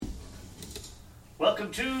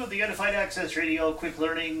Welcome to the Unified Access Radio Quick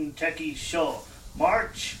Learning Techie Show,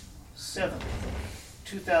 March 7th,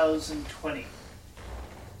 2020,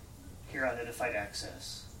 here on Unified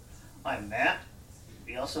Access. I'm Matt.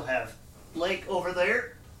 We also have Blake over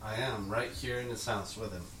there. I am, right here in his house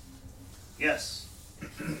with him. Yes,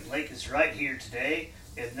 Blake is right here today.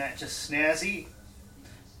 Isn't that just snazzy?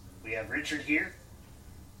 We have Richard here,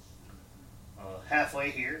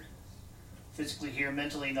 halfway here, physically here,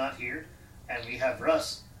 mentally not here. And we have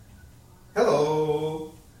Russ.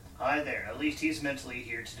 Hello. Hi there. At least he's mentally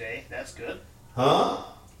here today. That's good. Huh?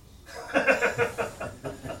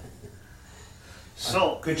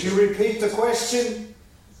 So, could you repeat the question?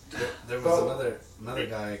 There was another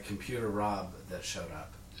guy, Computer Rob, that showed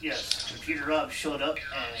up. Yes, Computer Rob showed up,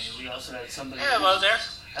 and we also had somebody... Hello there.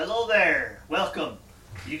 Hello there. Welcome.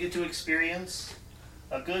 You get to experience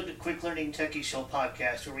a good Quick Learning Techie Show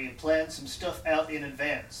podcast where we plan some stuff out in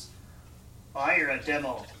advance. Aira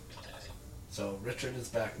demo. So Richard is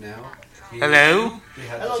back now. Hello? He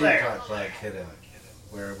had Hello the there. teapot flag hit him,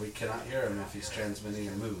 where we cannot hear him if he's transmitting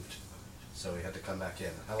and moved. So he had to come back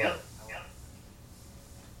in. Hello. Yep.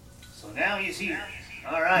 So now he's here.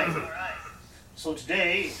 All right. So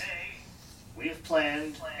today we have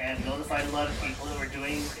planned and notified a lot of people that we're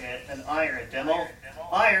doing an Aira demo.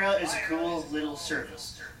 Aira is a cool little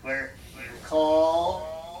service where you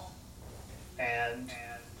call and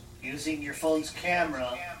using your phone's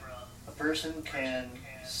camera, a person can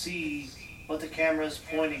see what the camera is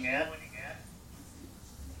pointing at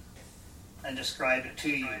and describe it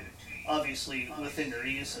to you. Obviously, within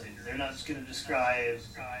reason. They're not just going to describe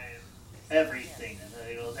everything.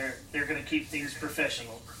 They're going to keep things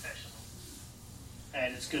professional.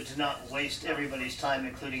 And it's good to not waste everybody's time,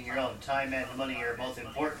 including your own. Time and money are both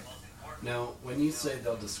important. Now, when you say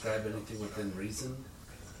they'll describe anything within reason,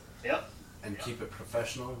 Yep. and keep it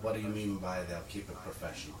professional, what do you mean by they'll keep it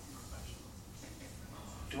professional?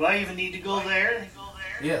 Do I even need to go there?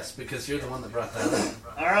 Yes, because you're the one that brought that up.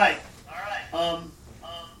 All right.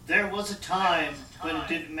 There was a time when it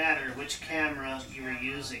didn't matter which camera you were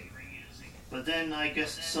using. But then I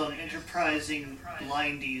guess some enterprising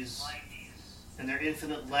blindies and their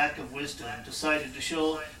infinite lack of wisdom decided to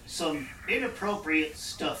show some inappropriate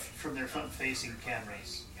stuff from their front-facing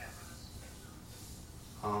cameras.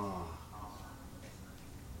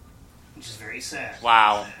 Which is very sad.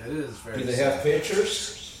 Wow. It is very Do they sad. have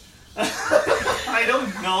pictures? I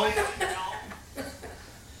don't know.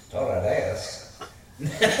 Thought I'd ask.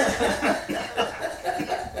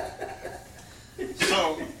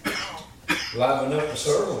 So, Liven up the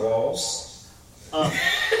server walls.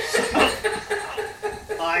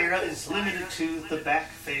 Aira is limited to the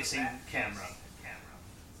back-facing camera.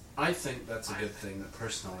 I think that's a good thing,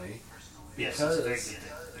 personally, Yes, it's a very good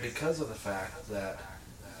thing. because of the fact that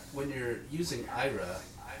when you're using Aira,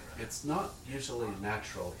 it's not usually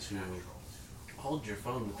natural to hold your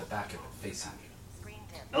phone with the back of it facing you.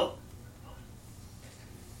 Nope.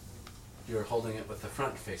 You're holding it with the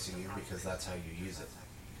front facing you because that's how you use it.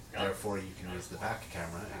 Yep. Therefore, you can use the back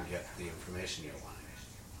camera and get the information you want.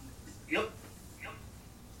 Yep.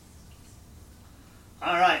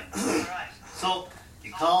 All right. So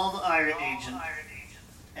you call the Aira agent,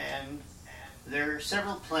 and there are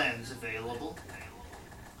several plans available.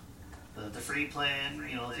 The free plan,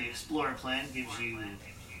 the Explorer plan gives you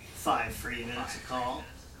 5 free minutes a call.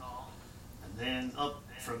 And then up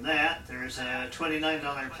from that, there's a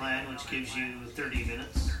 $29 plan, which gives you 30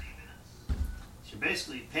 minutes. So you're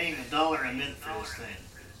basically paying $1 a minute for this thing.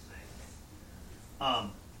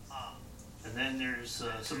 And then there's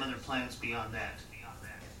some other plans beyond that.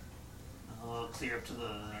 I'll clear up to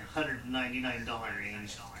the $199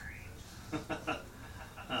 range.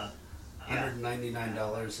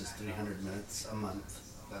 $199 is 300 minutes a month.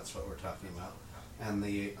 That's what we're talking about. And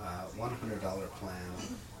the $100 plan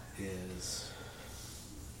is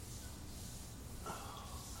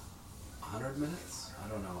 100 minutes? I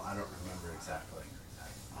don't know. I don't remember exactly.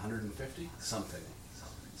 150? Something.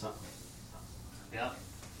 Yeah.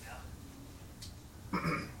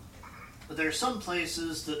 But there are some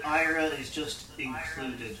places that Aira is just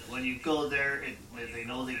included. When you go there, they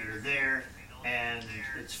know that you're there, and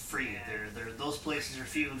it's free. Those places are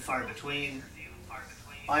few and far between.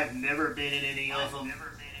 I've never been in any of them.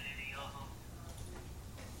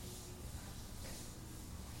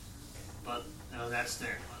 But that's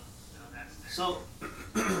there. So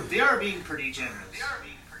they are being pretty generous.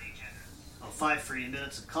 5 free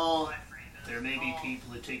minutes a call. There may be people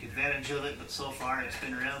who take advantage of it, but so far it's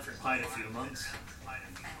been around for quite a few months,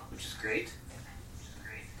 which is great.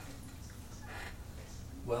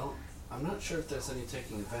 Well, I'm not sure if there's any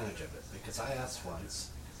taking advantage of it, because I asked once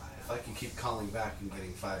if if I could keep calling back and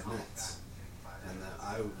getting 5 minutes, and then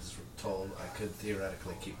I was told I could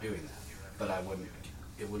theoretically keep doing that, but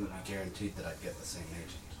it wouldn't be guaranteed that I'd get the same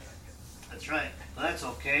agent. That's right. Well, that's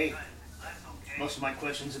okay. Most of my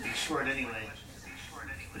questions would be short anyway.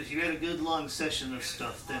 But if you had a good long session of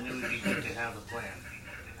stuff, then it would be good to have a plan.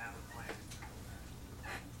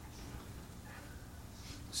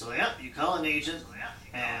 So yeah, you call an agent,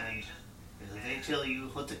 and they tell you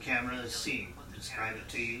what the camera is seeing. Describe it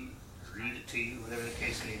to you, read it to you, whatever the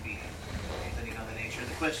case may be, depending on the nature of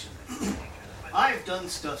the question. I've done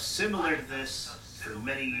stuff similar to this for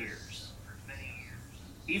many years.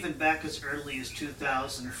 Even back as early as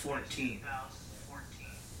 2014.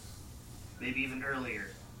 Maybe even earlier.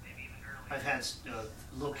 I've had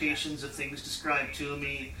locations of things described to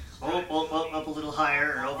me. Up a little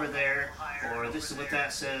higher, or over there, or this is what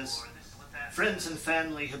that says. Friends and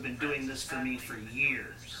family have been doing this for me for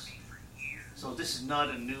years. So this is not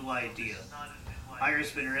a new idea.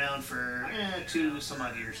 Aira's been around for 2 some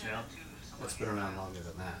odd years now. It's been around longer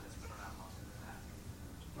than that.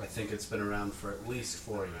 I think it's been around for at least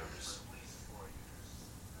 4 years.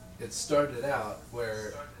 It started out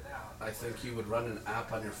where I think you would run an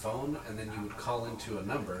app on your phone, and then you would call into a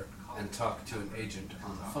number and talk to an agent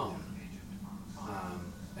on the phone.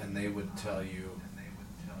 And they would tell you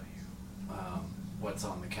what's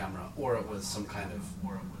on the camera, or it was some kind of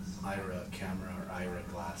Aira camera or Aira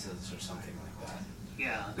glasses or something like that.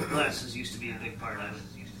 Yeah, the glasses used to be a big part of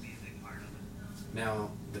it.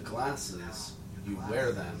 Now, the glasses, you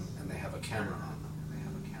wear them and they have a camera on them.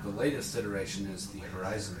 The latest iteration is the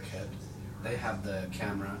Horizon kit. They have the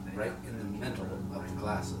camera right in the middle of the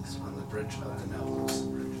glasses on the bridge of the nose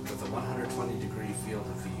with a 120-degree field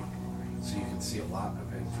of view, so you can see a lot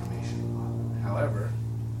of information. However,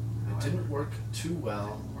 it didn't work too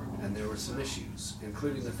well, and there were some issues,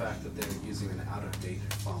 including the fact that they were using an out-of-date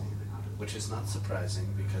phone, which is not surprising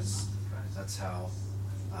because that's how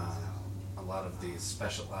a lot of these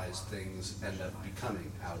specialized things end up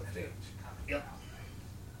becoming out of date. Yep.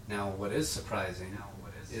 Now, what is surprising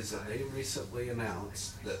is that they recently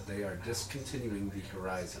announced that they are discontinuing the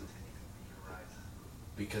Horizon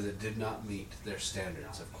because it did not meet their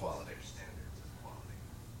standards of quality.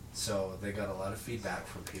 So they got a lot of feedback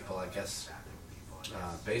from people. I guess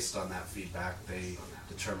based on that feedback, they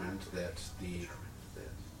determined that the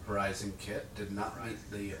Horizon kit did not meet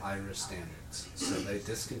the Aira standards. So they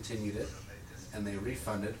discontinued it, and they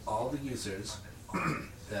refunded all the users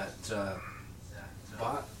that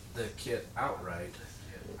bought the kit outright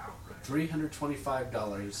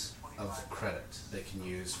 $325 of credit they can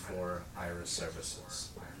use for Aira services.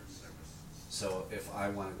 So if I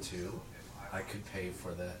wanted to, I could pay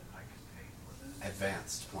for the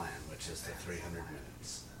advanced plan, which is the 300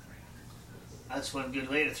 minutes. That's one good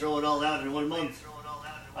way to throw it all out in 1 month.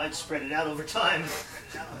 I'd spread it out over time.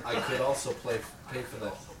 I could also pay for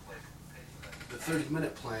the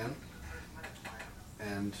 30-minute plan,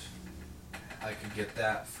 and I could get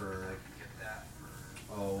that for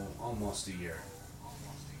almost a year.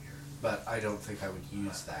 But I don't think I would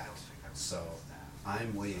use that, so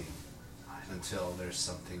I'm waiting until there's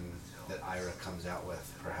something that Aira comes out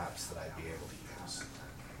with, perhaps, that I'd be able to use.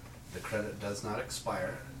 The credit does not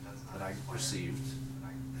expire that I received,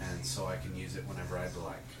 and so I can use it whenever I'd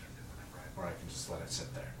like, or I can just let it sit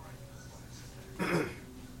there.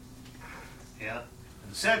 Yeah.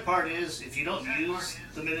 The sad part is, if you don't use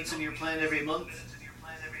the minutes in your plan every month,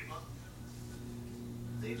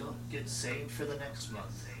 they don't get saved for the next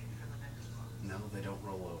month. No, they don't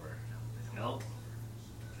roll over. No.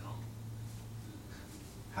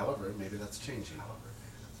 However, maybe that's changing,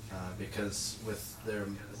 because with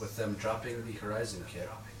them dropping the Horizon kit,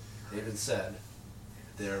 they even said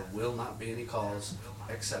there will not be any calls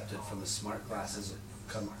accepted from the smart glasses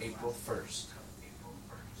come April 1st.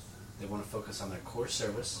 They want to focus on their core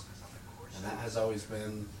service, and that has always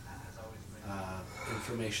been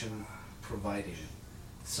information providing.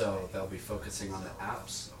 So they'll be focusing on the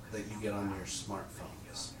apps that you get on your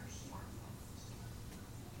smartphones.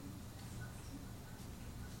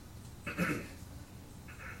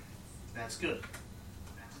 That's good.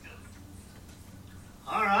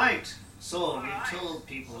 All right. So we told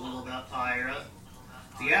people a little about Aira.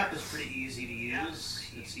 The app is pretty easy to use.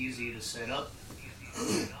 It's easy to set up.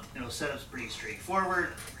 Setup's pretty straightforward.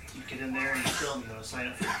 You get in there and you fill, sign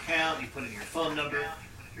up for your account. You put in your phone number.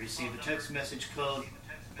 You receive a text message code.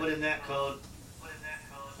 Put in that code.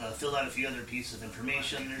 Fill out a few other pieces of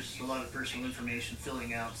information. There's a lot of personal information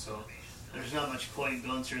filling out, so there's not much point in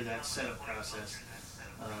going through that setup process.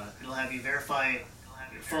 It'll have you verify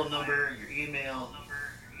your phone number, your email.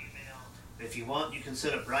 If you want, you can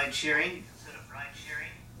set up ride sharing.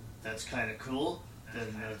 that's kind of cool, then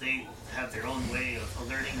they have their own way of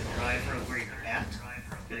alerting the driver of where you're at,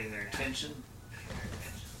 getting their attention.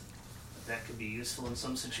 That could be useful in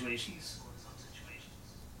some situations.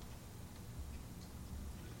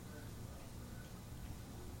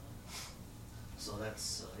 So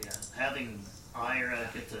that's, having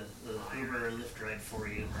Aira get the Uber or Lyft ride for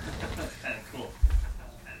you. Kind of cool.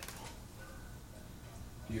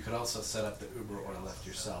 You could also set up the Uber or Lyft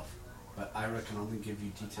yourself, but Aira can only give you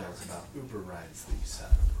details about Uber rides that you set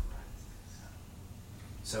up.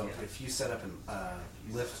 So if you set up a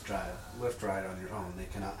Lyft ride on your own, they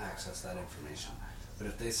cannot access that information. But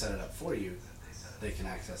if they set it up for you, they can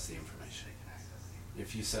access the information.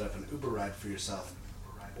 If you set up an Uber ride for yourself,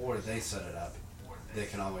 or they set it up, they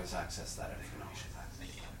can always access that information.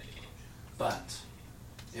 But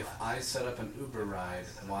if I set up an Uber ride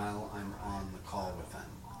while I'm on the call with them,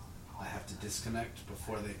 I have to disconnect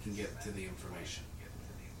before they can get to the information.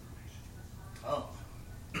 Oh.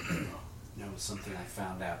 That was something I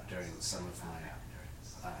found out during some of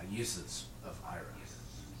my uses of Aira.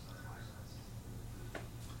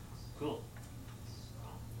 Cool.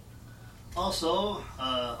 Also,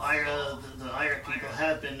 Aira, the Aira people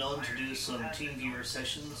have been known to do some team viewer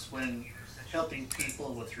sessions when helping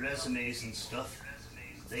people with resumes and stuff.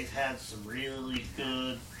 They've had some really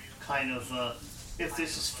good kind of, if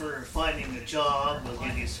this is for finding a job, we'll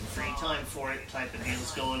give you some free time for it type of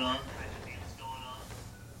deals going on.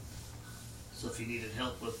 So if you needed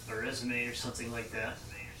help with a resume or something like that,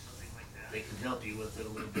 they can help you with it a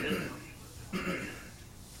little bit.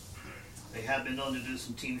 They have been known to do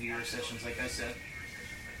some team viewer sessions, like I said.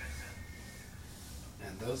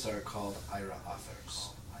 And those are called Aira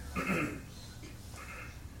authors.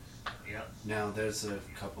 Yep. Now there's a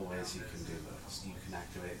couple ways you can do those. You can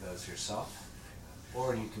activate those yourself,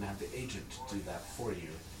 or you can have the agent do that for you.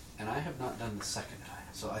 And I have not done the second,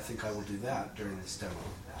 so I think I will do that during this demo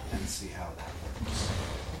and see how that works.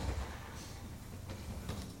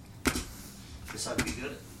 This ought to be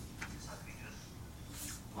good.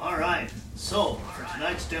 Alright, so for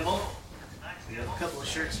tonight's demo, we have a couple of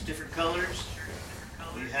shirts of different colors,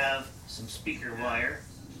 we have some speaker wire,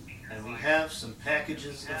 and we have some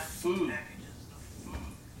packages of food.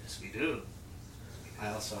 Yes, we do. I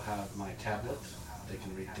also have my tablet they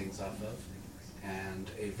can read things off of, and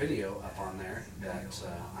a video up on there that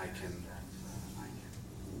I can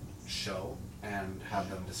show and have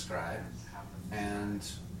them describe. And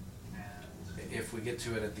if we get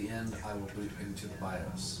to it at the end, I will boot into the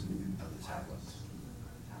BIOS of the tablet.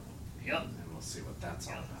 Yep. And we'll see what that's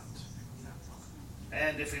all about.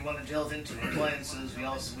 And if we want to delve into appliances, we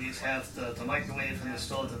always have the microwave and the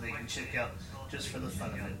stove that they can check out just for the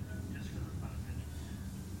fun of it.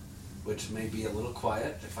 Which may be a little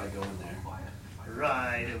quiet if I go in there.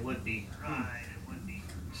 Right, it would be.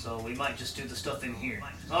 So we might just do the stuff in here.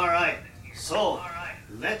 Alright, so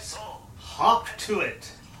let's hop to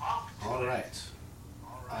it. Alright.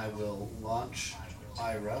 I will launch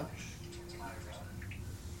Aira.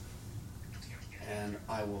 And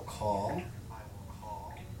I will call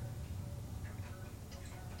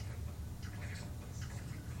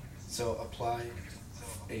so apply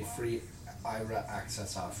a free Aira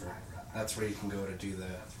access offer. That's where you can go to do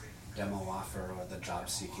the demo offer or the job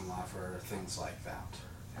seeking offer or things like that.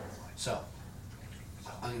 So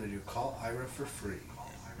I'm going to do call Aira for free.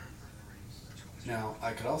 Now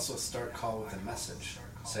I could also start call with a message.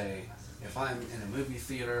 Say if I'm in a movie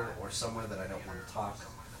theater or somewhere that I don't want to talk,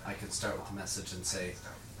 I could start with a message and say,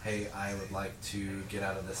 hey, I would like to get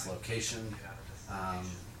out of this location,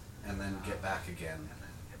 and then get back again,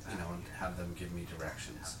 and have them give me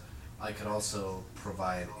directions. I could also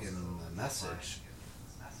provide in the message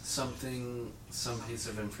some piece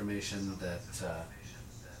of information that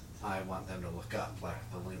I want them to look up,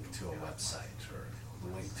 like the link to a website or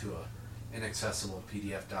the link to an inaccessible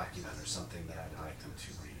PDF document or something that I would like them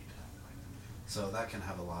to read. So that can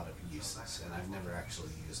have a lot of uses, and I've never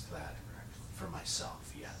actually used that for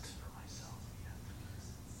myself yet.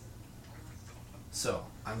 So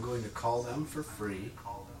I'm going to call them for free,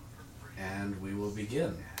 and we will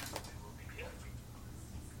begin.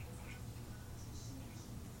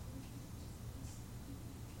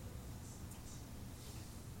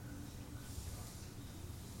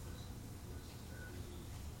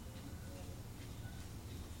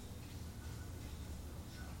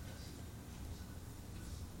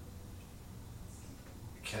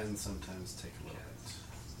 Can sometimes take a little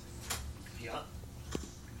bit. Yeah.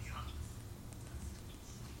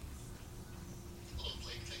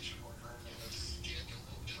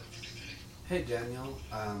 Hey Daniel,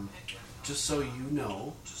 just so you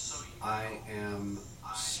know, I am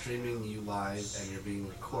streaming you live and you're being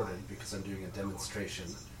recorded because I'm doing a demonstration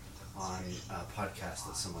on a podcast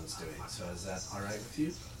that someone's doing. So is that all right with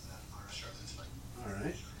you? Sure, that's fine. All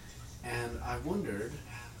right. And I wondered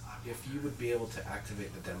if you would be able to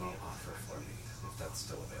activate the demo offer for me, if that's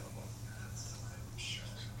still available. Sure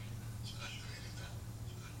thing. So activating that.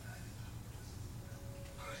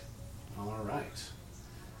 All right. All right.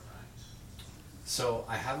 So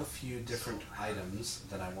I have a few different items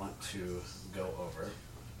that I want to go over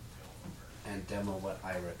and demo what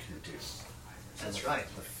Aira can do. So That's right.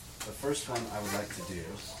 The first one I would like to do,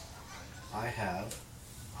 I have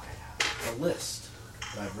a list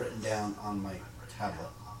that I've written down on my tablet.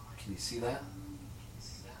 Can you see that?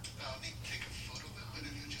 I'll need to take a photo of it, but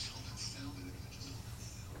if you just hold it still.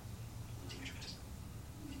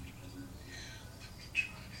 Yeah, let me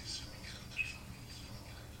try this. Let me get another phone.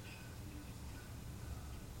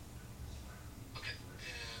 Okay,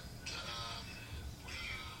 and what do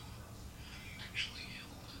you actually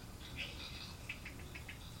hold on?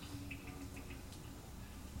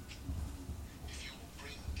 If you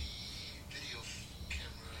bring the video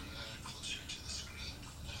camera closer to the screen,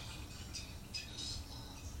 too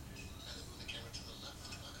small, and then move the camera to the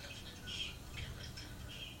left about half an inch. Okay, right there.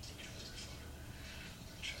 Take another photo. Let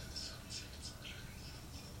me try this out and see if it's better.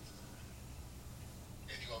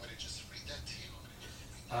 And you want me to just read that to you?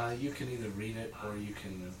 You can either read it or you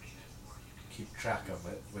can keep track of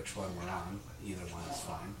it, which one we're on. Either one is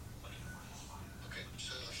fine. Okay,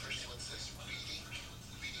 so the first one says reading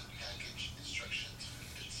package instructions,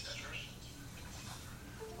 etc.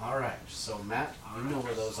 All right, so Matt, you know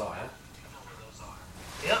where those are.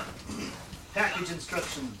 Yep. Package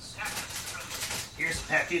instructions. Here's the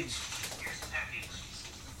package.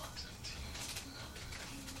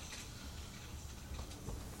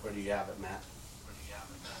 Where do you have it, Matt?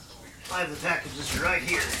 I have the packages right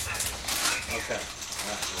here. Okay.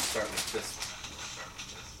 All right, we'll start with this one.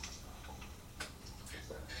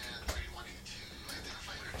 And are you wanting to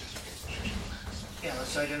identify it or just read instructions? Yeah,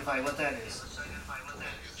 let's identify what that is. You'll turn that around.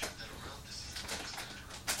 This is the next one.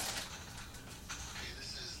 Okay,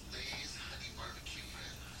 this is Lay's Honey Barbecue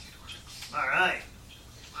Bread. Potato chips. All right.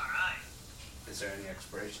 Is there any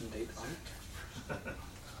expiration date on it?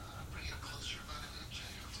 Bring it closer about an inch.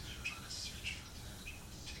 I have to try to search for that.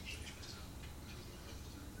 Take pictures out.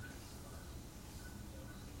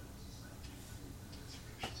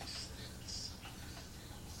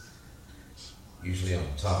 Usually on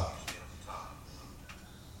top.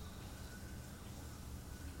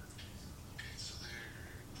 Okay, so there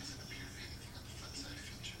doesn't appear to be anything on the front side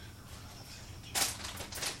featured in the front.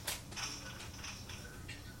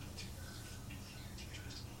 Okay, take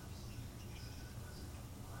another photo here.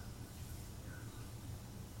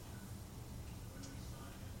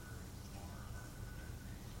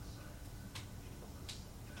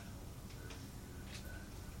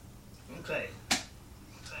 Okay.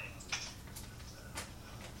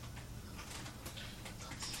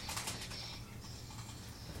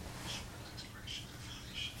 Not seeing any expiration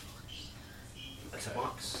information on here. That's a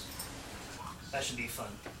box. That should be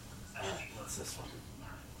fun. All right, what's this one? If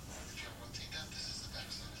you rotate that, this is the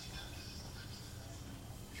back side.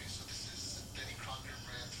 Okay, so this is Benny Crocker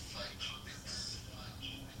brand fudge mix.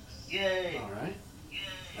 Yay. All right.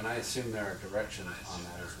 And I assume there are directions on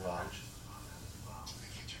that as well. If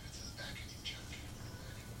you turn it to the back and you check,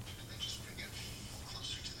 and then just bring it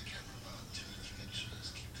closer to the camera, about 2 or 3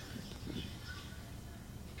 inches. Keep going.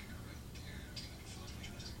 Okay, right there. Taking a photo.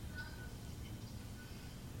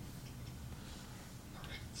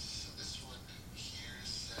 Alright, so this one here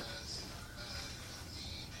says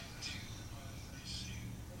need to.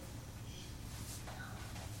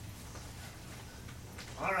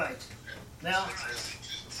 All right. Okay. Now, So it says eat.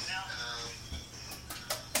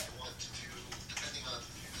 You want to do, depending on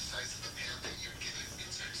the size of the pan that you're getting,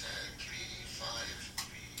 it starts at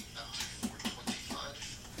 385 up to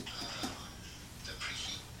 425. The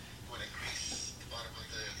preheat, you want to grease the bottom of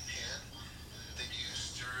the pan. Then you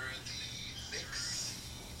stir the mix,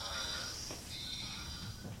 the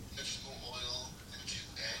vegetable oil, and 2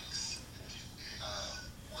 eggs,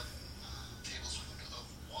 1 tablespoon of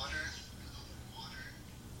water.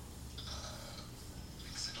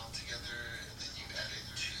 Mix it all together, and then you add it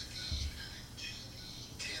to the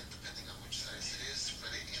tin, depending on which size it is.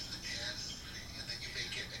 Spread it in the pan, and then you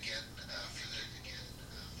make it again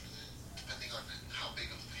depending on how big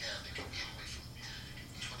of a pan. It can be anywhere from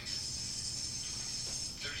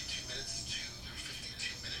 32 minutes to 52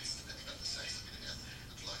 minutes, depending on the size of the pan.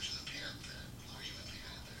 The larger the pan, the more you would leave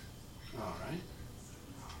it in there. All right.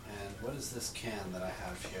 And what is this can that I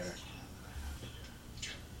have here?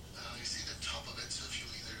 Okay. You see the top of it, so if you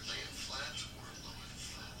either lay it flat or lower it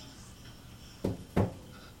flat.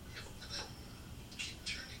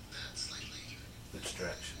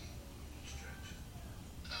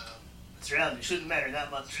 bounce around. It shouldn't matter that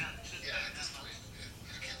much. Yeah, at this point,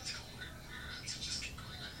 I can't tell where we're at, so just keep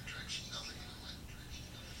going either direction. I'll let you know when.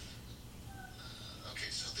 Okay,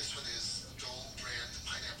 so this one is Dole brand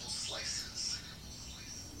pineapple slices.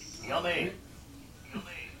 Yummy.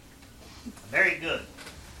 Very good.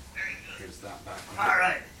 Here's that back. All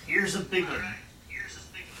right, here's a big one. All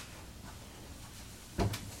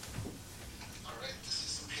right, this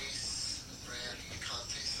is Pace brand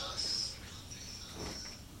picante sauce.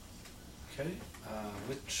 Okay.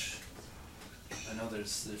 Which I know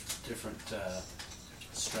there's different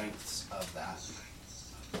strengths of that.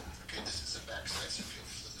 Okay, this is the back side, so if you'll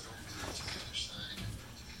flip it over to the other side.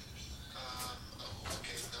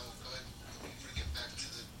 Okay, no, go ahead. Bring it back to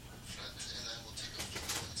the front, and I will take a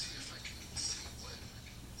photo and see if I can see what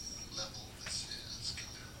level this is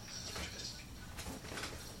compared to the rest.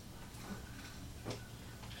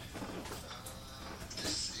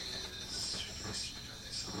 This is,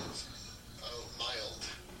 mild.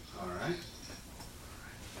 All right.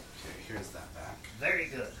 Okay, here's that back. Very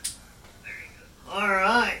good. All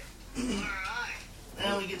right.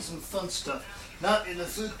 Now we get some fun stuff. Not in the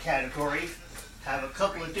food category. Have a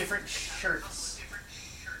couple of different shirts.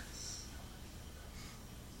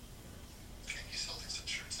 Okay, he's holding some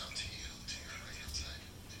shirts out to you, to your right hand side.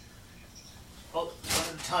 Oh,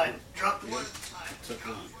 one at a time. Drop one. Took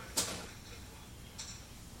one.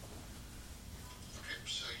 Okay,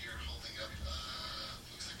 so you're holding up,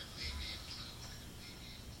 looks like a navy blue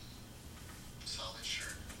solid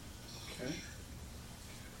shirt. Okay.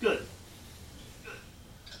 Good.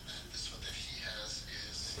 And then this one that he has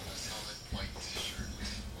is a solid white shirt.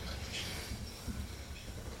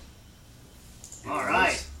 All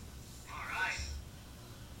right.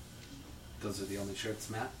 Those are the only shirts,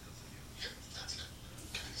 Matt? Yep, that's it.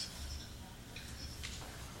 Okay, so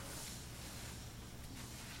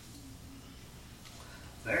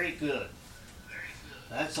Very good.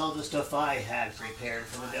 That's all the stuff I had prepared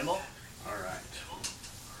for the demo. All right.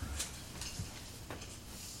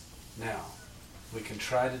 Now, we can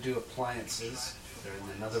try to do appliances. They're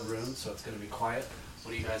in another room, so it's going to be quiet.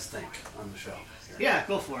 What do you guys think on the show? Here. Yeah,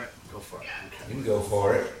 go for it. Go for it. You Okay. can go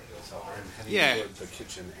for it. So I'm heading toward the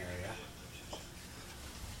kitchen area.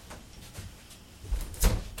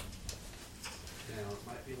 Now, it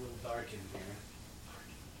might be a little dark in here.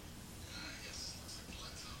 yes, looks like the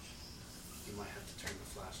lights off. You might have to turn the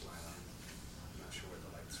flashlight on. I'm not sure where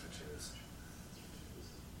the light switch is.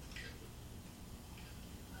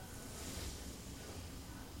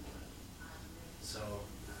 So,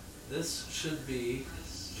 this should be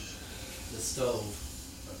the stove,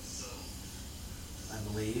 I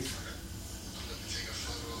believe. I'm going to take a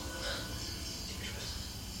photo of that.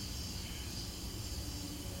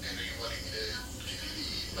 And are you wanting me to give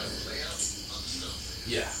you the layout on the stove?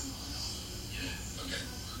 Yeah. Okay.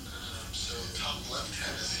 So top left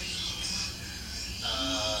has heat.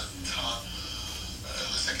 The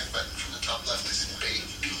second button from the top left is bake.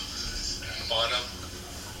 Bottom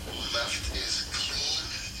left is clean,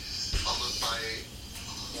 followed by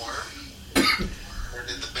warm. And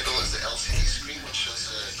in the middle is the LCD screen, which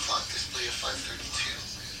shows a clock display of 5:32.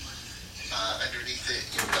 Underneath it,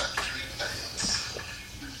 you've got three buttons.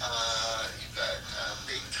 You've got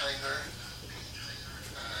bake timer.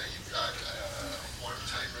 You've got warm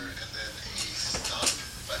timer, and then a stop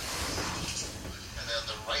button. And then on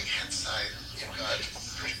the right-hand side, you've got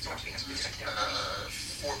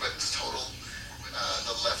four buttons total.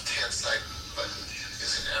 The left-hand side button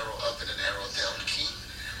is an arrow up and an arrow down key.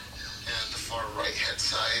 And the far right-hand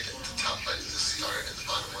side, the top button is start, and the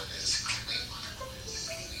bottom one is clean.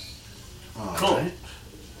 All Cool. right.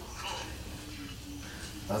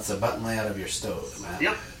 That's a button layout of your stove, Matt.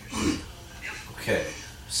 Yep. Okay,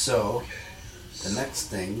 so the next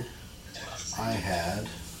thing I had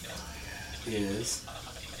is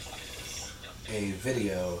a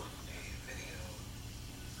video.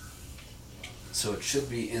 So it should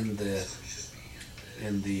be in the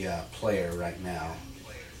player right now.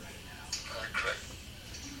 Correct.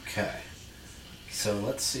 Okay, so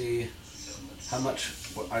let's see how much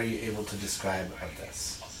are you able to describe of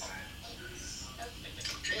this.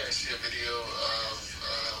 Okay, I see a video of a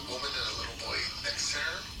woman and a little boy next to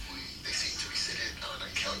her. They seem to be seated on a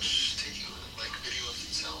couch taking like video of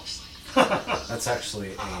themselves. That's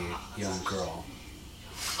actually a young girl.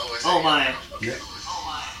 Oh, is Oh it? my. Yep.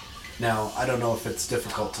 Now, I don't know if it's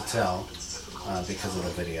difficult to tell because of the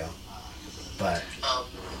video, but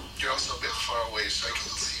You're also a bit far away, so I can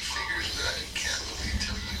see figures, but I can't really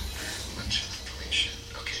tell you much information.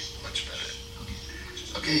 Okay, much better.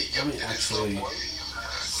 Okay, Let me and it's actually- little boy,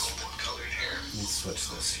 golden colored hair. let me switch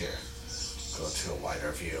this here. Go to a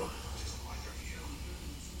wider view.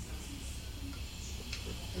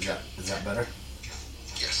 Is that better?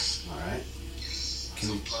 Yes. All right. Yes. So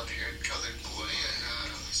blonde-haired, colored boy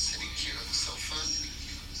sitting here on the sofa.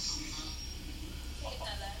 Hey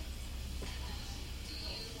Ella, do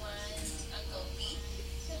you want Uncle Pete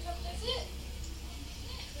to come visit?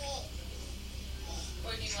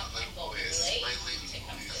 Or do you want Little Uncle boy is Blake smiling to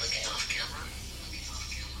come and looking visit? off camera.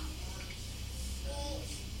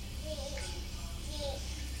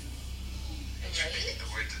 Repeating the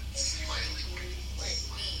word smiling. Word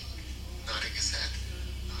B. Nodding his head.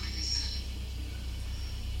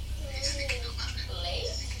 He's thinking about it.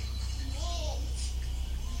 Blake?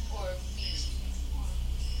 Or B?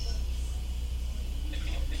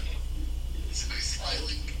 So he's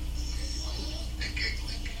smiling and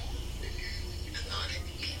giggling and nodding.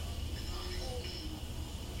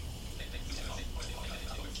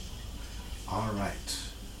 All right.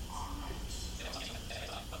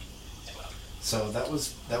 So that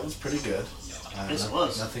was pretty good. Yes, it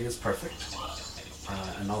was. Nothing is perfect.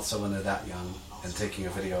 And also when they're that young and taking a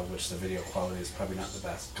video, of which the video quality is probably not the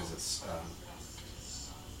best because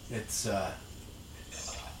it's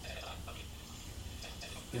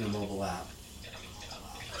in a mobile app.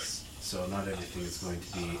 So not everything is going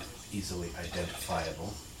to be easily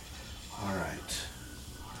identifiable. All right.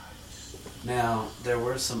 Now, there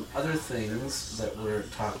were some other things that were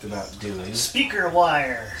talked about doing. Speaker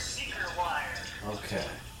wire. Okay.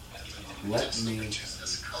 Let me...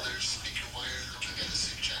 This color speaker wire looking at the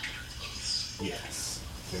suit jacket or clothes. Yes.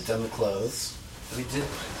 We've done the clothes. We did...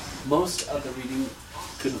 Most of the reading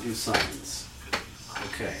couldn't do signs.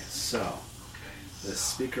 Okay, so... The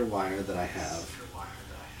speaker wire that I have...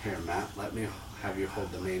 Here, Matt, let me have you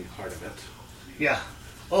hold the main part of it. Yeah.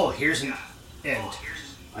 Oh, here's an end.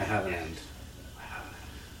 I have an end.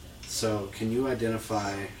 So, can you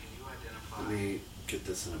identify... Let me get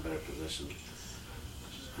this in a better position.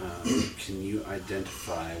 Can you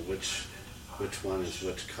identify which one is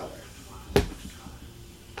which color?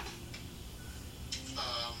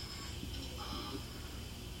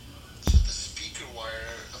 So the speaker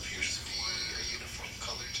wire appears to be a uniform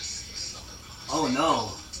color, just some of the Oh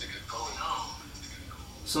no. It's like a gold.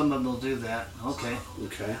 Some of them will do that. Okay.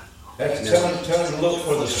 Okay. Tell him to look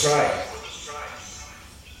for the stripe.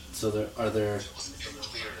 So are there... It was a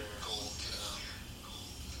clear gold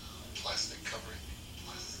plastic covering.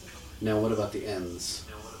 Now what about the ends?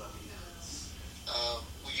 Well,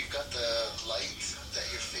 you've got the light that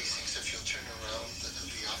you're facing, so if you'll turn around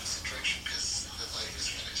the opposite direction, because the light is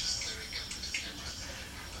kind of just glaring into the camera.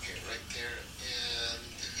 Okay, right there. And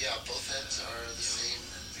yeah, both ends are the same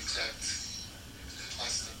exact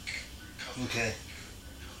plastic cover. Okay.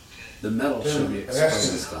 The metal should be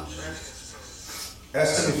exposed on them.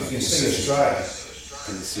 Ask him if you can see a stripe.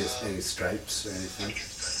 Can you see any stripes or anything?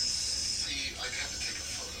 See, I'd have to take a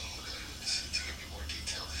photo to give you more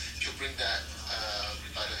detail. If you'll bring that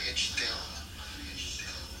about an inch down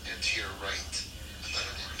and to your right, about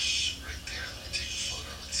an inch right there, let me take a photo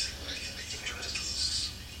and see what I can make of those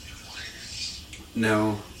wires.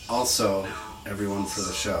 Now, also, everyone for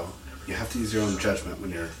the show, you have to use your own judgment when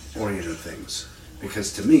you're orienting things.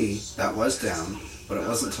 Because to me, that was down, but it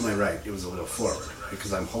wasn't to my right, it was a little forward.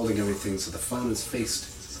 Because I'm holding everything so the phone is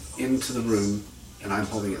faced into the room and I'm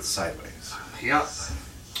holding it sideways. Yep.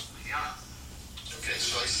 Okay,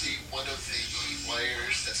 so I see one of the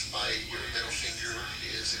wires that's by your middle finger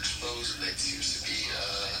is exposed. That seems to be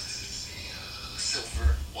a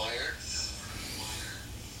silver wire.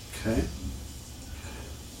 Okay.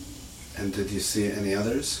 And did you see any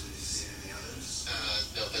others?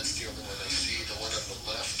 No, that's the only one I see. The one on the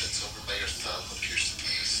left that's over by your thumb appears to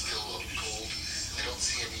be still of gold. I don't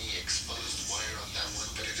see any exposed wire on that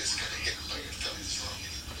one, but it is kind of hidden by your thumb as well.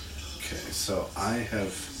 Okay, so I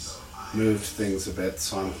have moved things a bit,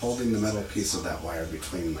 so I'm holding the metal piece of that wire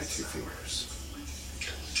between my two fingers.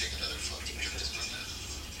 Okay, we'll take another photo.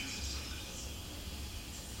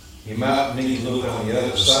 You might need to look on the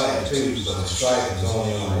other side too, but the stripe is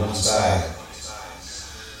only on one side.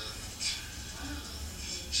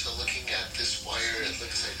 So looking at this wire, it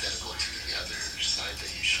looks identical to the other side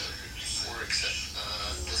that you showed before, except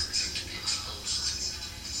it doesn't seem to be exposed.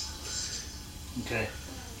 Okay.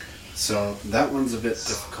 So that one's a bit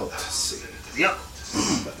difficult to see, Yep.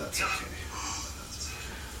 but that's okay.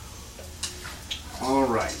 All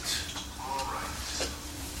right.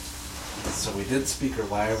 So we did speaker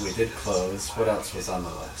wire, we did clothes. What else was on the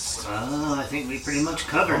list? I think we pretty much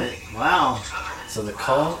covered it. Wow. So the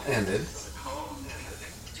call ended.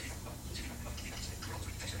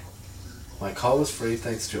 My call was free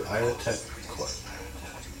thanks to Aira Tech Corp.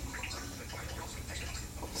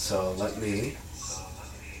 So let me...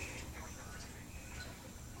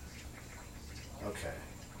 Okay.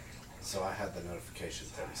 a notification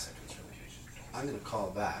 30 seconds from me. I'm going to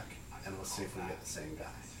call back, and we'll see if we get the same guy.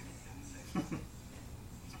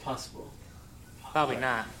 It's possible. Probably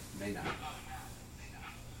not. May not.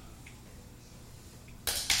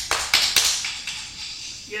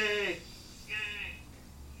 Yay!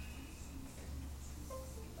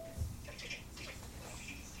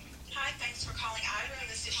 Hi, thanks for calling Aira.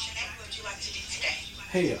 This is Sinead. What would you like to do today?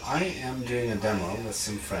 Hey, I am doing a demo with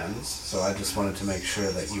some friends, so I just wanted to make sure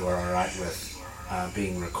that you are alright with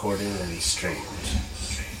being recorded and streamed.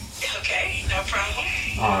 Okay, no problem.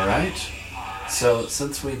 Alright. So,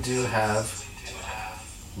 since we do have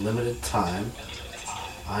limited time,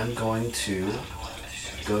 I'm going to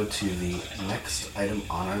go to the next item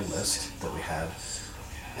on our list that we had,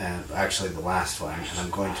 and actually the last one, and I'm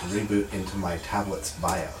going to reboot into my tablet's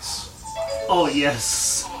BIOS. Oh,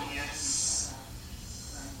 yes.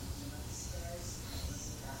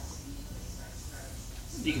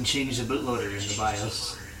 You can change the bootloader in the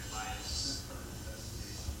BIOS.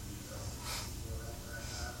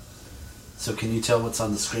 So can you tell what's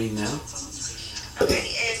on the screen now?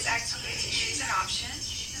 Okay, it's activate issues an option,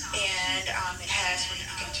 and it has where you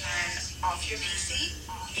can turn off your PC.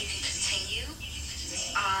 You can continue.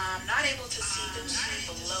 I'm not able to see the two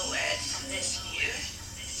below it from this view.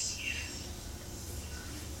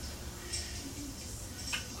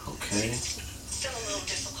 Okay. Still a little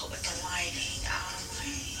difficult with the lighting.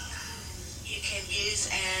 You can use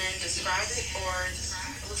and describe it, or it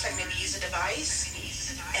looks like maybe use a device.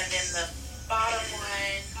 And then the bottom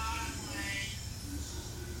one,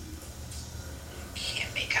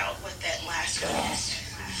 can't make out what that last one is.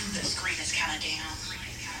 The screen is kind of down.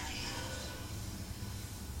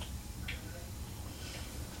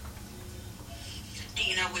 Do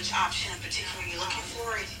you know which option in particular you're looking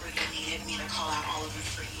for, or you needed me to call out all of them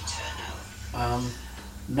for you to know?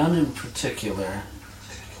 None in particular.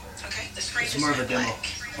 Okay, the screen It's just more of a went demo. black.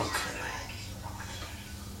 Okay.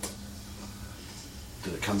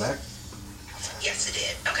 Did it come back? Yes, it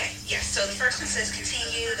did. Okay, yes. So the first one says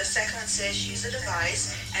continue, the second one says use a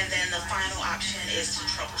device, and then the final option is to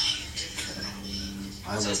troubleshoot.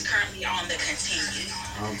 So it's currently on the continue.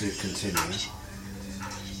 I'll do continue.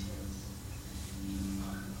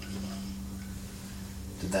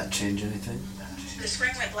 Did that change anything? The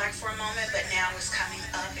screen went black for a moment, but now it's coming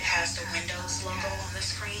up. It has the Windows logo on the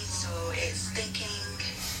screen, so it's thinking.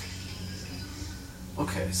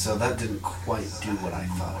 Okay, so that didn't quite do what I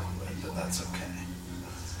thought it would, but that's okay.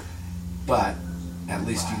 But at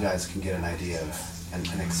least you guys can get an idea of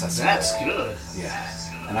an accessible. That's good.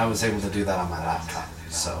 Yeah, and I was able to do that on my laptop,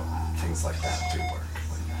 so things like that do work.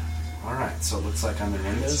 Alright, so it looks like I'm in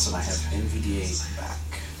Windows and I have NVDA back.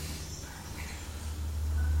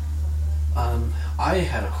 I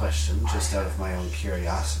had a question just out of my own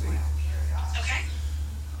curiosity. Okay.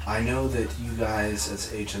 I know that you guys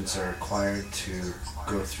as agents are required to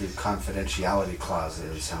go through confidentiality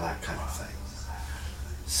clauses and that kind of thing.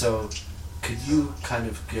 So, could you kind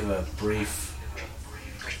of give a brief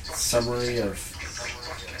summary of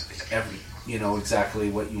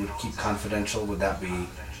exactly what you would keep confidential? Would that be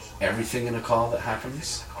everything in a call that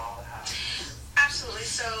happens? Absolutely.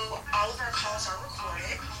 So all of our calls are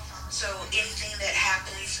recorded. So anything that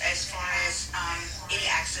happens as far as any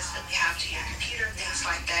access that we have to your computer, things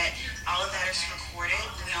like that, all of that is recorded.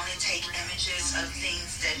 We only take images of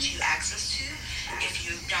things that you access to. If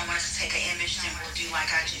you don't want us to take an image, then we'll do like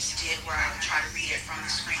I just did, where I would try to read it from the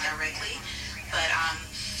screen directly. But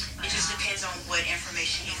it just depends on what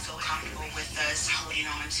information you feel comfortable with us holding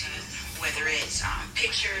on to, whether it's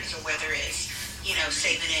pictures or whether it's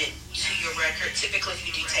saving it to your record. Typically, if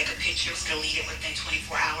you do take a picture, it's deleted within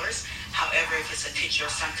 24 hours. However, if it's a picture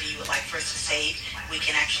of something you would like for us to save, we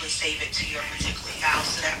can actually save it to your particular file,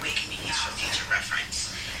 so that way it can be used for future reference.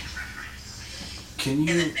 Can you...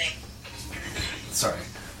 And then, Sorry,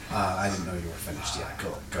 I didn't know you were finished yet.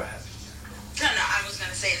 Go ahead. No, I was going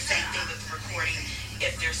to say the same thing with the recording.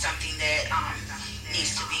 If there's something that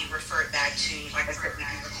needs to be referred back to, like I said, we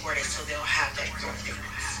can record it, so they'll have that recording.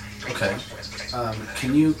 Okay.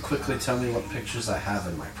 Can you quickly tell me what pictures I have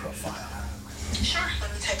in my profile? Sure.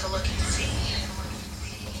 Let me take a look and see.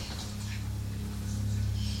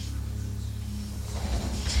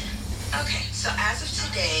 Okay, so as of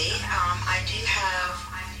today, I do have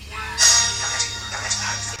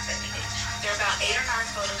there are about 8 or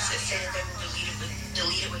 9 photos that say that they will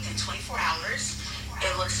delete it within 24 hours.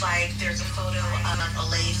 It looks like there's a photo of a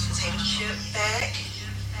Lay's potato chip bag.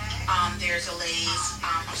 There's a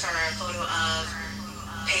photo of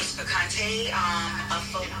paste picante, a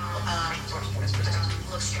photo of,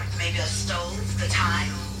 looks like maybe a stove, the time,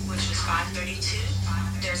 which was 5:32.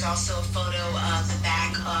 There's also a photo of the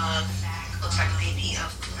back of, looks like maybe a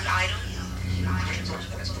food item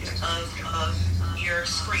of your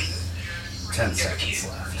screen. 10 seconds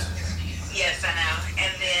left. Yes, I know.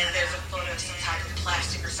 And then there's a photo of some type of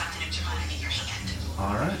plastic or something that you're holding in your hand.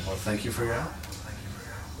 All right. Well, thank you for your help.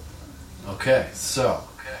 Okay, so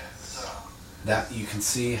that you can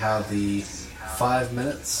see how the 5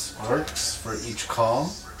 minutes works for each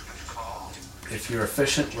call. If you're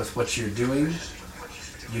efficient with what you're doing,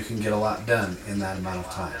 you can get a lot done in that amount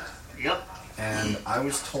of time. Yep. And I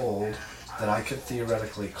was told that I could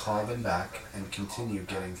theoretically call them back and continue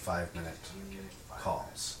getting 5-minute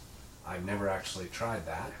calls. I've never actually tried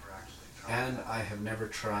that, and I have never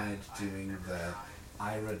tried doing the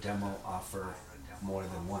Aira demo offer more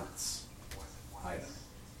than once item.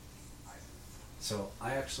 So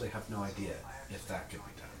I actually have no idea if that could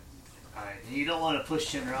be done. Alright, you don't want to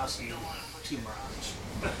push generosity too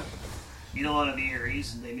much. You don't want to be a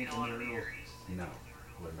reason they make them a rule. No,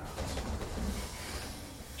 we're not.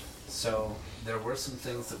 So there were some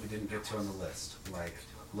things that we didn't get to on the list, like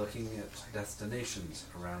looking at destinations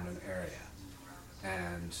around an area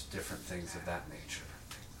and different things of that nature,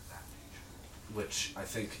 which I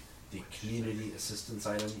think the community assistance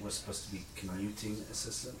item was supposed to be commuting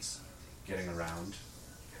assistance, getting around.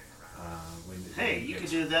 Hey, you could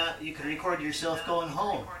do that. You could record yourself going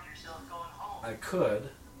home. I could,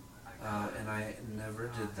 and I never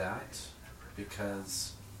did that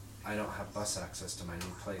because I don't have bus access to my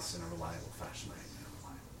new place in a reliable fashion right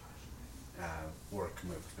now. Work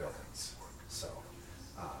moved buildings. So,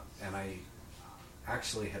 and I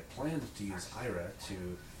actually had planned to use Aira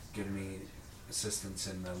to give me assistance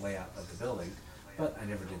in the layout of the building, but I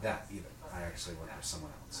never did that either. I actually went with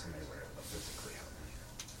someone else and they were able to physically help me.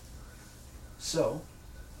 So,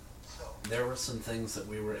 there were some things that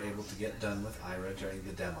we were able to get done with Aira during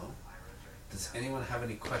the demo. Does anyone have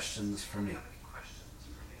any questions for me?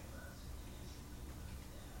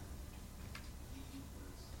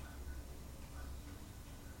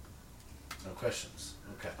 No questions.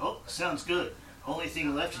 Okay. Oh, sounds good. Only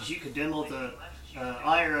thing left is you could demo the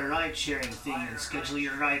Aira ride sharing thing and schedule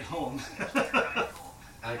your ride home.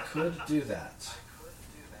 I could do that.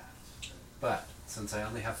 But since I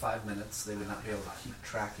only have 5 minutes, they would not be able to keep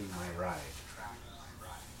tracking my ride.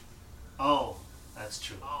 Oh, that's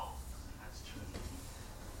true.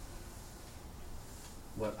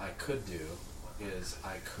 What I could do is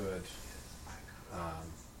I could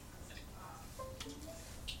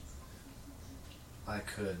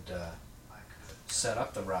set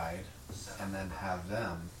up the ride and then have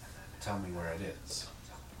them tell me where it is.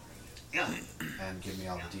 Yeah. And give me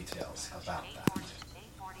all the details about that. 8:42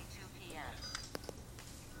 p.m.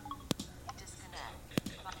 Disconnect.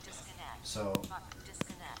 So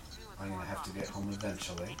Disconnect. I'm going to have to get home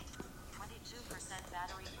eventually. 22%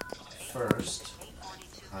 battery. First,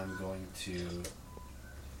 I'm going to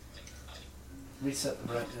reset the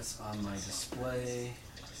brightness on my display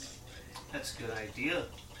That's a good idea.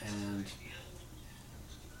 and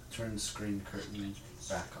turn the screen curtain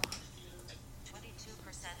back on.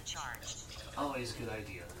 22% charged. Always a good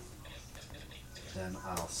idea. Then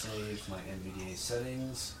I'll save my NVDA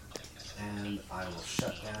settings and I will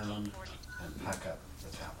shut down and pack up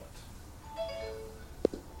the tablet.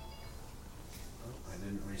 Oh, I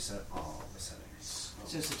didn't reset all the settings. Oh.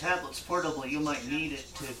 Since the tablet's portable, you might need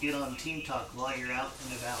it to get on Team Talk while you're out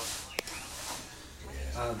and about.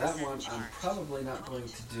 That one I'm probably not going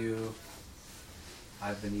to do.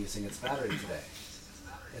 I've been using its battery today.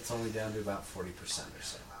 It's only down to about 40% or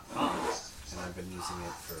so. And I've been using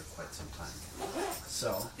it for quite some time.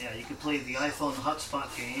 So, Yeah, you could play the iPhone hotspot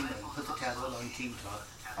game and put the tablet on Team Talk.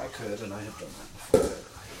 I could, and I have done that before.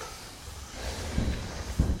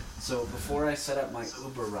 So before I set up my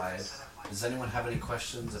Uber ride, does anyone have any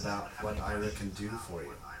questions about what Aira can do for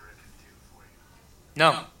you?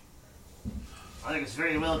 No. I think it's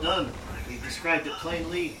very well done. You described it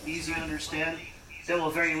plainly, easy to understand. Demo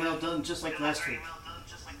very well done, just like last week.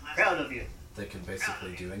 Proud of you. They can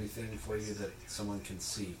basically do anything for you that someone can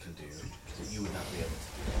see can do that you would not be able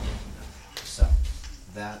to do. So,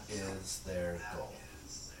 that is their goal.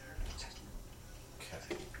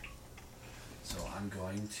 Okay. So I'm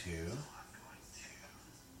going to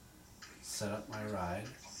set up my ride,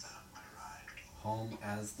 home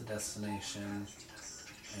as the destination,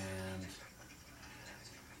 and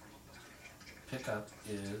pickup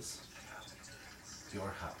is your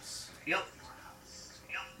house. Yep.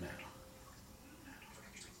 Now.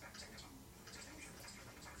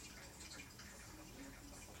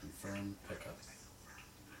 Confirm pickup.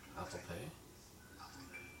 Apple Pay.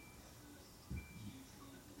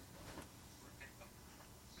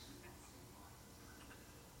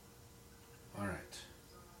 Alright.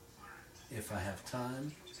 if I have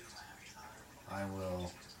time, I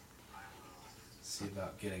will see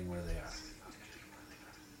about getting where they are.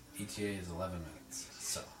 ETA is 11 minutes,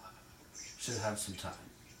 so should have some time.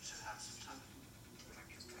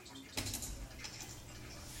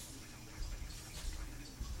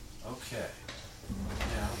 Okay,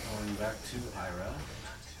 now going back to Aira.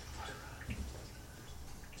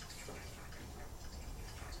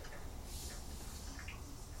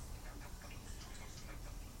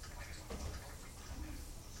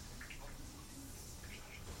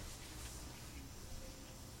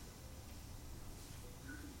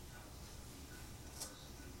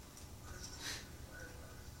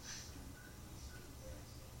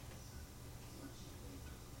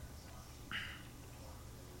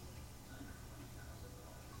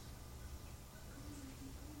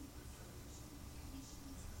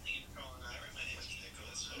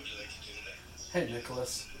 Hey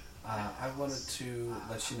Nicholas, I wanted to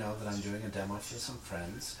let you know that I'm doing a demo for some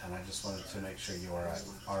friends, and I just wanted to make sure you are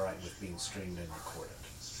alright with being streamed and recorded.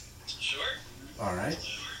 Sure. Alright.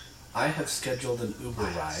 I have scheduled an Uber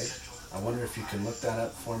ride. I wonder if you can look that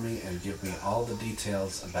up for me and give me all the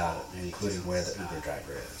details about it, including where the Uber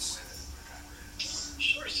driver is.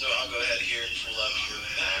 Sure, so I'll go ahead here and pull up your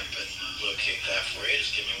map and locate that for you.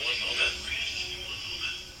 Just give me one moment.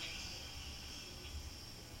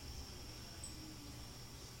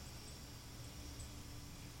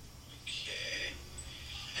 Okay.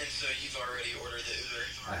 And so you've already ordered the Uber?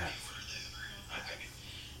 I have. Okay.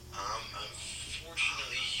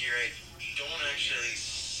 Unfortunately here I don't actually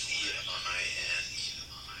see it on my end.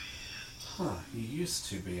 Huh, you used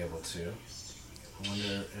to be able to. I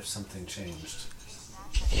wonder if something changed.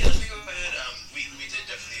 Yeah, let me go ahead. We did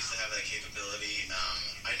definitely used to have that capability.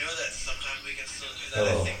 I know that sometimes we can still do that.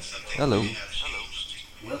 Hello. I think something Hello. may have changed.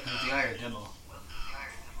 Welcome to the Aira demo.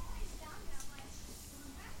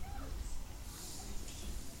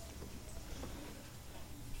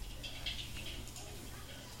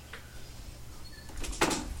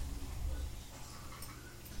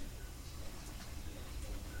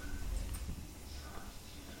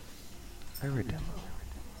 Aira demo.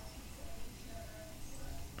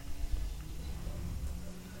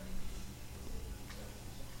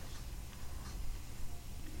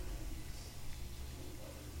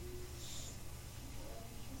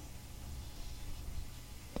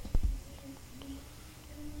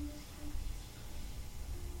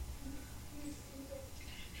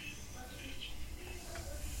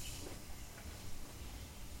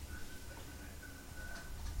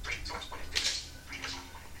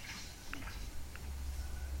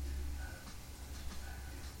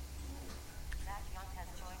 Zach Young has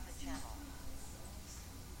joined the channel.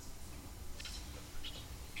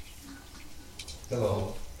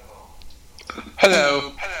 Hello.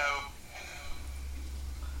 Hello.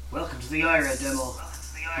 Welcome to the Aira demo.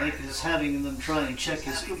 Mike is having them try and check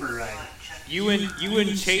his Uber ride. You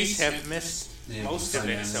and Chase have missed most of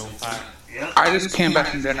it so far. Yep. I just came back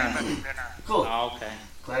from dinner. Cool. Oh, okay.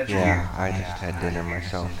 Glad you're Yeah, here. I just had dinner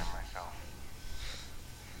myself.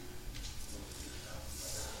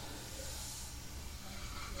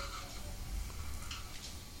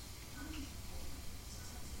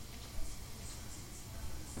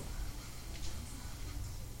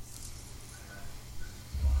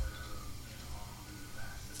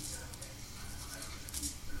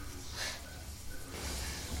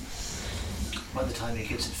 By the time he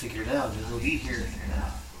gets it figured out, it'll be here.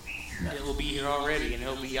 It will be here already, and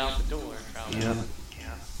he'll be out the door. Probably. Yep.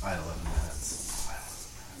 I had 11 minutes.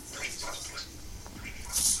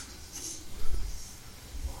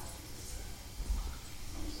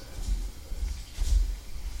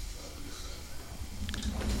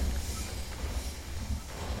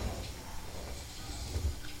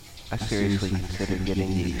 I seriously considered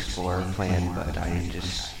getting the Explorer plan, but I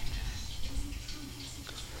just...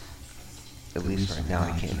 At least right now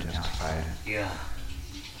I can't justify it. Yeah.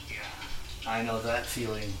 I know that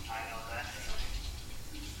feeling.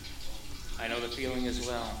 I know the feeling as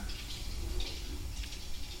well.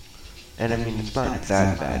 And I mean, it's not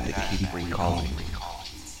that bad to keep recalling,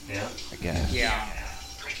 Yeah. I guess. Yeah.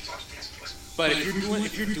 But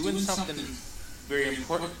if you're doing something very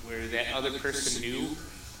important where that other person knew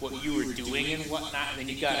what you were doing and whatnot, then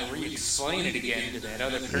you gotta re-explain it again to that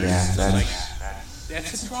other person. Yeah, So, that's... like,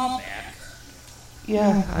 that's a drawback.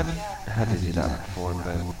 Yeah, I've had to do that before,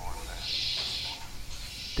 but...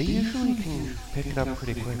 They usually can pick it up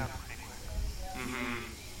pretty quick. I'll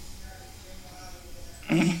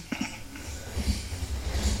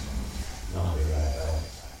be right back.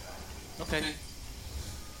 Okay.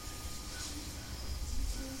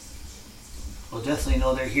 We'll definitely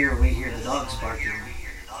know they're here when we hear the dogs barking.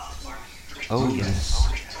 Oh, yes.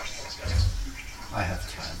 I have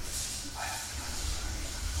time.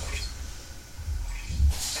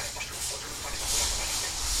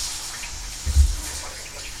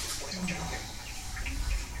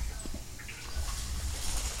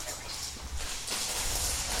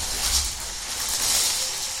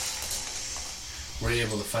 Were you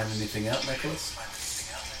able to find anything out, Nicholas?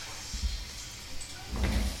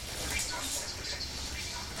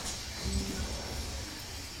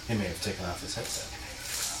 He may have taken off his headset.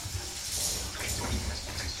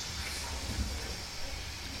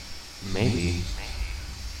 Maybe.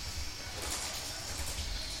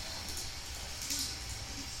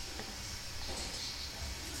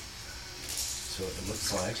 So it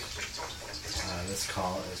looks like this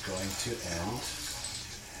call is going to end.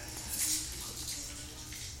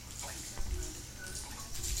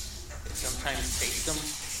 It sometimes takes them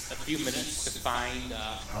a few minutes to find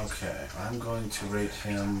Okay, I'm going to rate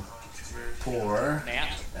him poor, nap.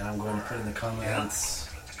 and I'm going to put in the comments.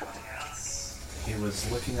 He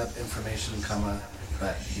was looking up information,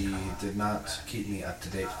 but he did not keep me up to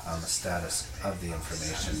date on the status of the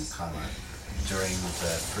information, during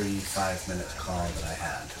the free 5-minute call that I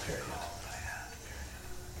had, period.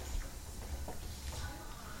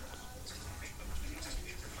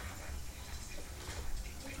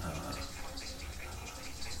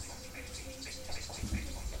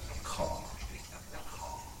 Call.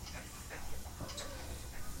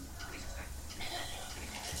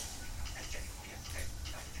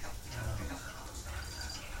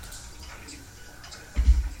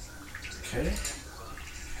 Okay.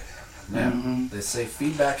 Now, they say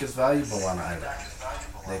feedback is valuable on Aira.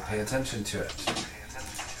 They pay attention to it.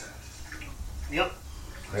 Yep.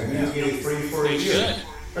 Maybe you get it free for a year.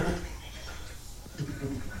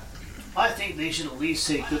 I think they should at least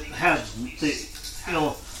say have the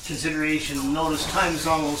consideration. Notice time is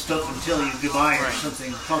almost up until you goodbye or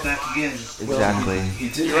something. Call back again. Exactly. He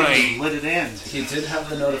did Let it end. He did have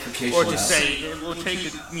the notification. Or to out. say, it will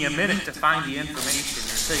take me a minute to find the information,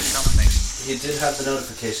 or say something. He did have the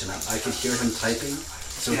notification up. I could hear him typing,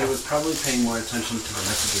 so he was probably paying more attention to the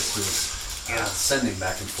messages he was sending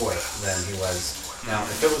back and forth than he was. Now,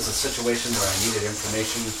 if it was a situation where I needed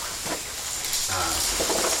information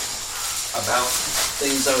about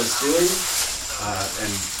things I was doing and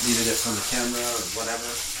needed it from the camera or whatever,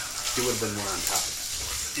 he would have been more on top of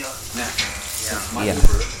it. Yeah. Now, since my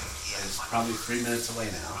Uber is probably 3 minutes away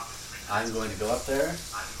now, I'm going to go up there.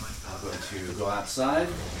 I'm going to go outside.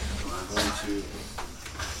 I'm going to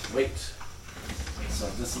wait. So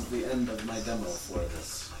this is the end of my demo for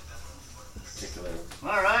this particular.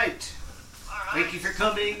 All right. Thank you for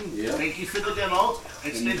coming. Yep. Thank you for the demo.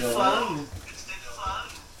 It's been fun.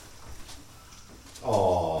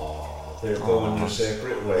 Oh, they're going their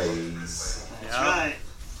separate ways. That's right.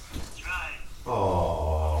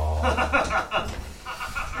 Oh.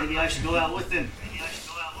 Maybe I should go out with them.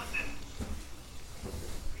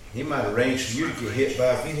 He might arrange for you to get hit by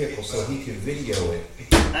a vehicle so he could video it.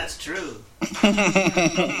 That's true.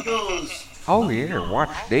 He goes. Oh, yeah, watch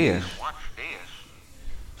this.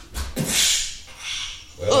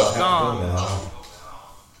 Well, I have to go now.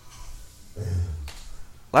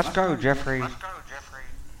 Let's go, Jeffrey.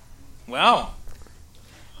 Well,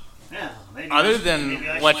 Yeah, maybe other maybe I than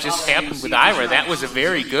should what just follow happened and with see Aira, what's that up. was a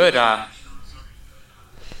very good It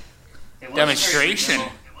was demonstration. very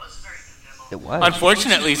good It was.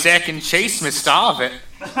 Unfortunately, Zach and Chase missed all of it.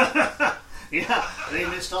 demo. Yeah, they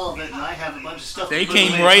missed all of it, and I have a bunch of stuff. They to put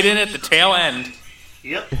came away. right in at the tail end.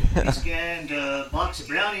 Yep. We scanned a box of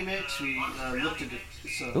brownie mix. We looked at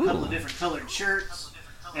a couple of different colored shirts,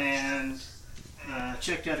 and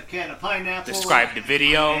checked out a can of pineapple. Described the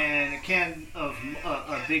video. And a can of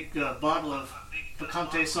a big bottle of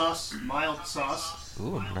picante sauce, mild sauce,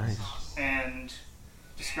 Ooh, nice. and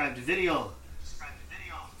described a video.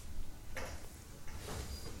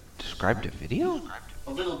 Described a video?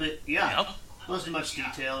 A little bit, yeah. Yep. Wasn't much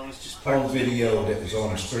detail. It was just part Home of the video that was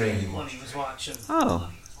on the screen. one he was watching. Oh,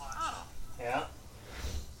 Yeah.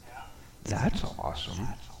 that's awesome.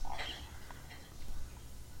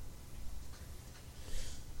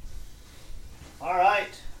 All right.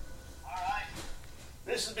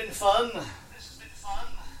 This has been fun.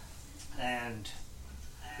 And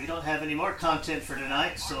we don't have any more content for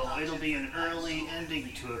tonight, so it'll be an early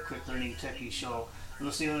ending to a Quick Learning Techie show.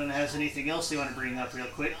 Unless anyone has anything else they want to bring up real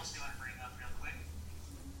quick.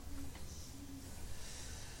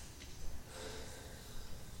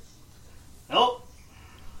 Nope.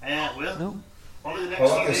 Yeah, well, Nope. over the next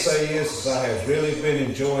All I few can days. say is I have really been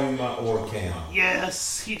enjoying my OrCam.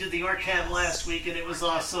 Yes, he did the OrCam last week and it was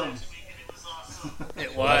awesome. It I've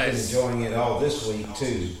been was. enjoying it all this week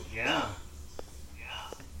too. Yeah.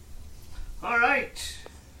 right.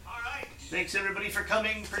 Thanks everybody for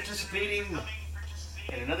coming, participating.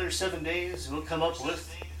 In another 7 days, we'll come up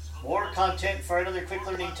with more content for another Quick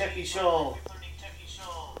Learning Techie show.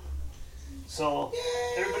 So,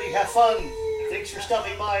 everybody have fun. Thanks for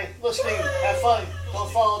stopping by, listening. Have fun. Don't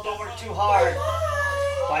fall, don't work too hard.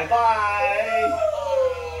 Bye-bye.